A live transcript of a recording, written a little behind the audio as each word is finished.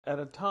at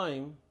a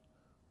time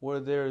where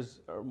there's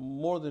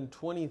more than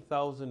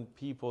 20,000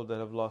 people that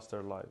have lost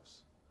their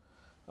lives,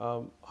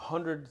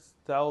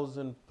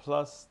 100,000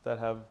 plus that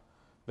have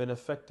been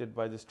affected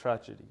by this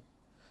tragedy.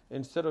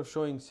 Instead of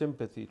showing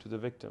sympathy to the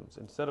victims,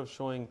 instead of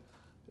showing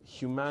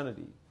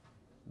humanity,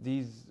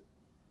 these,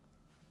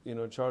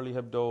 Charlie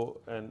Hebdo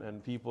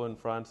and people in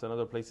France and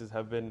other places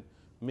have been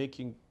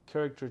making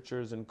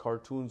caricatures and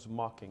cartoons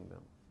mocking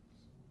them.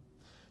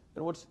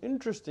 And what's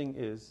interesting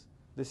is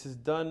this is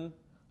done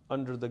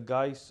under the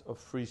guise of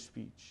free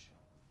speech,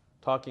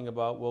 talking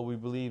about, well, we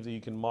believe that you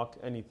can mock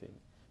anything.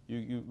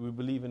 We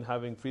believe in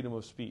having freedom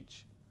of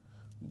speech.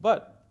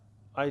 But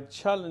I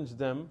challenge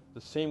them,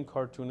 the same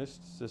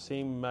cartoonists, the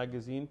same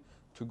magazine,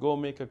 to go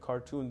make a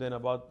cartoon then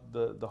about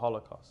the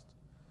Holocaust.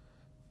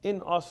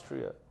 In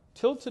Austria,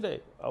 till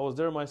today, I was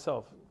there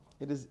myself,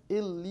 it is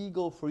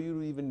illegal for you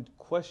to even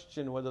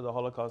question whether the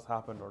Holocaust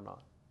happened or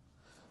not.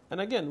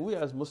 And again, we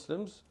as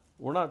Muslims,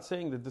 we're not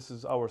saying that this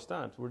is our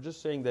stance. We're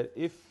just saying that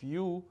if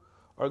you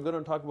are going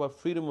to talk about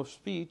freedom of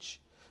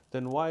speech,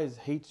 then why is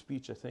hate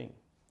speech a thing?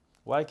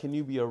 Why can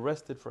you be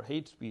arrested for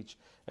hate speech?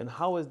 And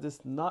how is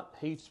this not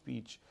hate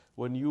speech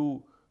when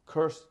you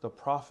curse the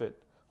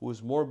Prophet who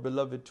is more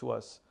beloved to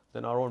us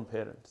than our own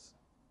parents?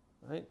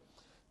 Right?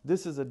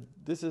 This is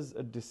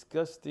a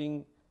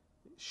disgusting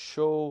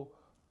show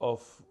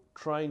of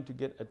trying to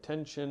get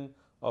attention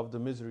of the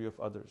misery of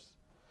others.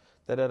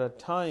 That at a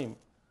time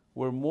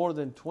where more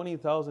than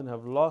 20,000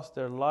 have lost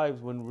their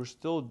lives, when we're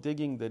still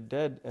digging the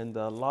dead and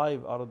the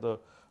alive out of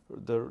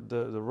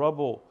the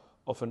rubble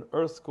of an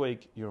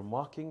earthquake, you're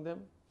mocking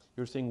them.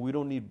 You're saying we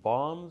don't need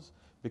bombs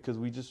because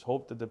we just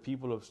hope that the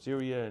people of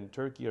Syria and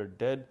Turkey are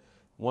dead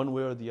one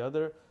way or the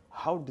other.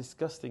 How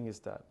disgusting is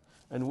that?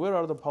 And where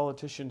are the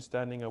politicians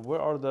standing up?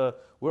 Where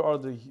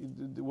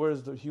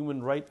is the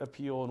human right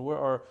appeal? And where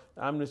are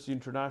Amnesty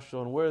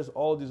International? And where is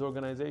all these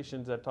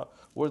organizations that talk?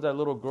 Where's that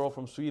little girl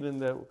from Sweden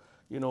that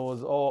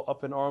was all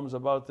up in arms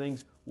about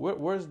things?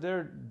 Where's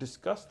their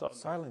disgust?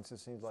 Silence, it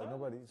seems like.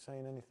 Nobody's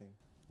saying anything.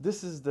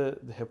 This is the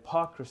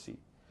hypocrisy.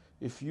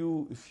 If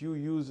you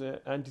use an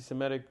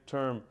anti-Semitic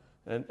term,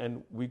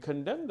 and we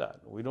condemn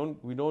that. We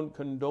don't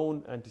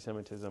condone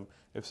anti-Semitism.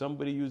 If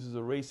somebody uses a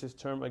racist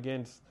term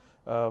against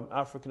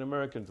African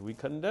Americans, we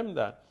condemn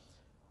that.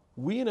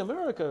 We in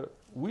America,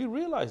 we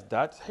realize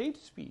that's hate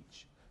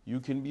speech. You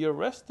can be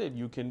arrested,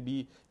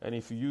 and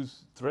if you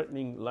use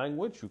threatening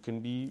language, you can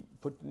be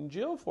put in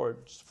jail for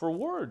it, just for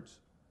words.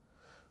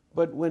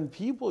 But when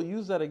people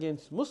use that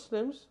against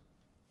Muslims,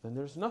 then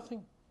there's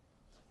nothing.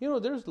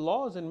 There's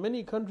laws in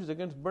many countries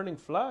against burning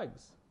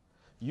flags.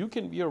 You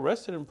can be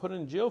arrested and put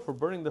in jail for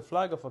burning the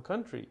flag of a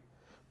country.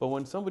 But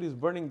when somebody's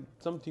burning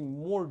something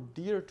more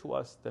dear to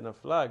us than a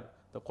flag,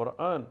 the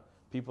Quran,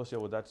 people say,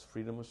 well, that's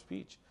freedom of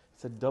speech.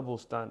 It's a double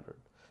standard.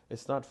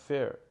 It's not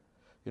fair.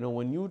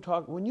 When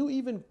you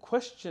even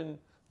question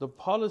the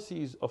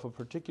policies of a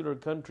particular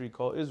country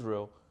called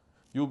Israel,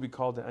 you'll be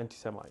called an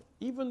anti-Semite,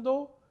 even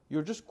though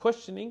you're just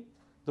questioning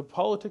the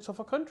politics of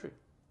a country,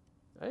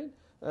 right?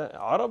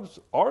 Arabs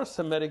are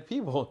Semitic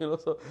people,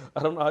 so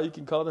I don't know how you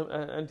can call them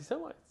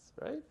anti-Semites,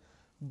 right?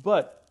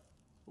 But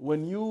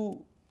when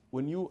you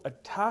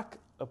attack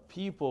a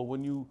people,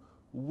 when you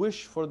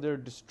wish for their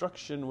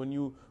destruction, when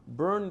you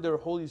burn their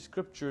holy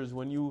scriptures,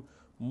 when you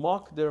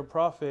mock their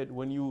prophet,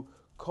 when you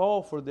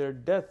call for their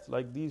death,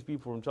 like these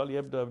people from Charlie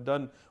Hebdo have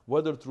done,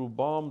 whether through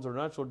bombs or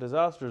natural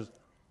disasters,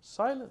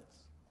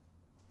 silence.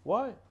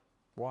 Why?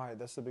 Why?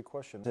 That's the big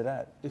question. To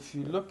that. If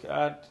you look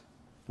at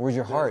where's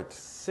your heart?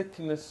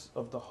 Sickness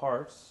of the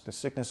hearts. The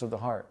sickness of the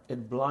heart.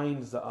 It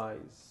blinds the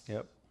eyes.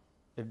 Yep.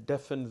 It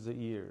deafens the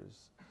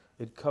ears.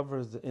 It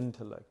covers the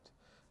intellect.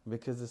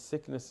 Because the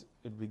sickness,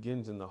 it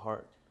begins in the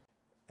heart.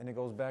 And it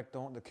goes back,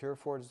 the cure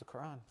for it is the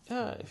Quran.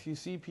 Yeah, if you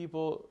see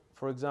people,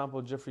 for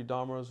example, Jeffrey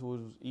Dahmer, who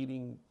was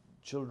eating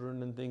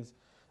children and things,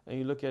 and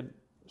you look at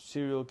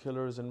serial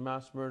killers and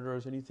mass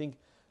murderers, and you think,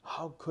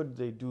 how could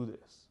they do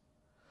this?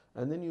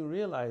 And then you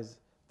realize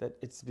that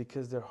it's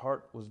because their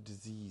heart was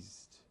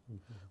diseased.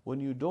 Mm-hmm. When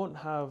you don't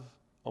have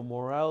a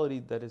morality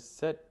that is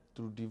set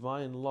through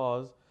divine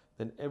laws,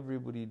 then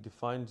everybody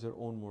defines their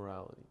own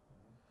morality.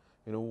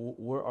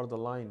 Where are the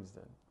lines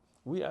then?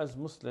 We as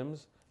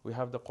Muslims, we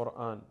have the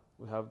Quran,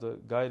 we have the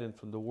guidance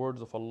from the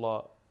words of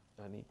Allah,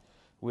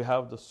 we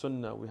have the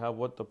Sunnah, we have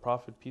what the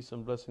Prophet, peace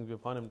and blessings be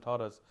upon him, taught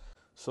us.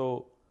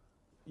 So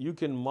you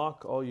can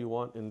mock all you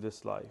want in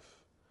this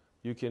life.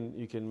 You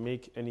can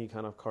make any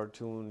kind of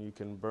cartoon, you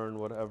can burn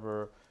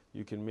whatever,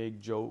 you can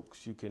make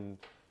jokes, you can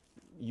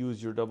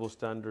use your double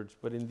standards,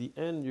 but in the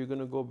end you're going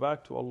to go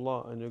back to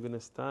Allah and you're going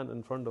to stand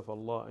in front of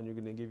Allah and you're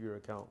going to give your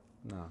account.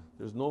 No.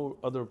 There's no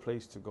other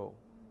place to go.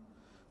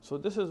 So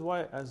this is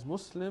why as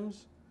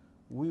Muslims,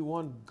 we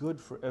want good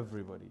for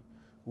everybody.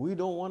 We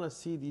don't want to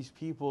see these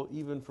people,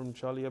 even from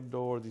Charlie Hebdo,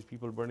 or these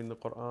people burning the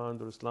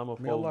Quran, or Islamophobes.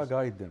 May Allah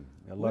guide them.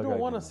 We don't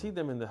want to see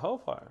them in the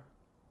hellfire.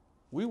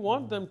 We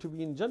want them to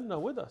be in Jannah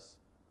with us.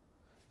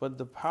 But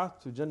the path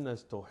to Jannah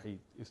is Tawheed,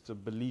 is to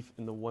believe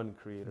in the one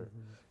Creator,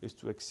 is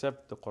to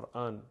accept the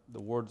Quran, the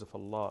words of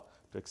Allah,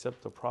 to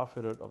accept the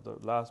prophethood of the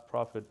last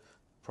prophet,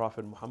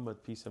 Prophet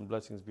Muhammad, peace and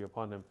blessings be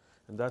upon him.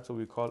 And that's what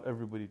we call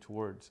everybody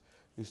towards,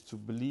 is to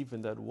believe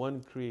in that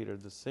one Creator,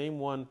 the same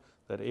one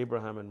that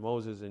Abraham and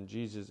Moses and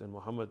Jesus and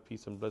Muhammad,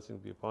 peace and blessings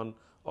be upon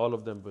all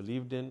of them,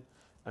 believed in,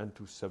 and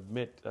to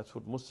submit. That's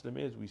what Muslim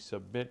is. We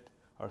submit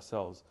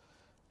ourselves.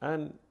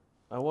 And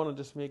I want to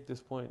just make this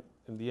point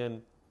in the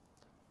end.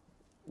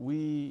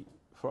 We,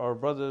 for our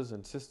brothers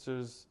and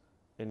sisters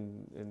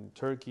in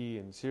Turkey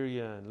and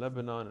Syria and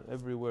Lebanon and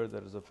everywhere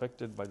that is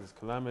affected by this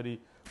calamity,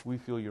 we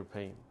feel your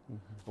pain. And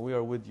we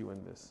are with you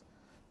in this.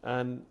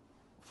 And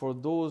for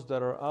those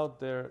that are out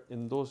there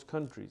in those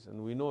countries,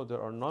 and we know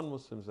there are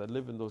non-Muslims that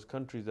live in those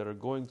countries that are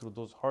going through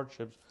those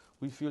hardships,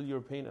 we feel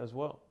your pain as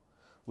well.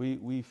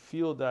 We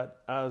feel that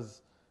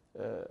as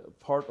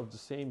part of the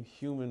same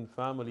human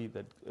family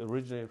that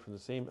originated from the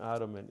same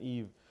Adam and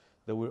Eve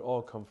that we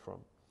all come from.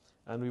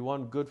 And we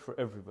want good for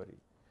everybody.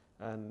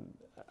 And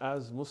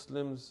as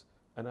Muslims,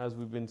 and as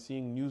we've been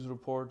seeing news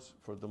reports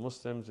for the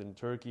Muslims in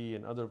Turkey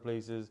and other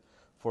places,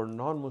 for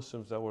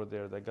non-Muslims that were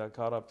there, that got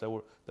caught up,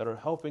 that are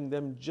helping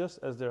them just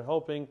as they're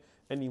helping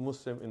any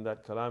Muslim in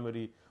that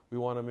calamity, we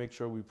want to make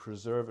sure we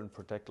preserve and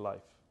protect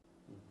life.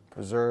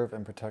 Preserve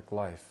and protect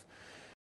life.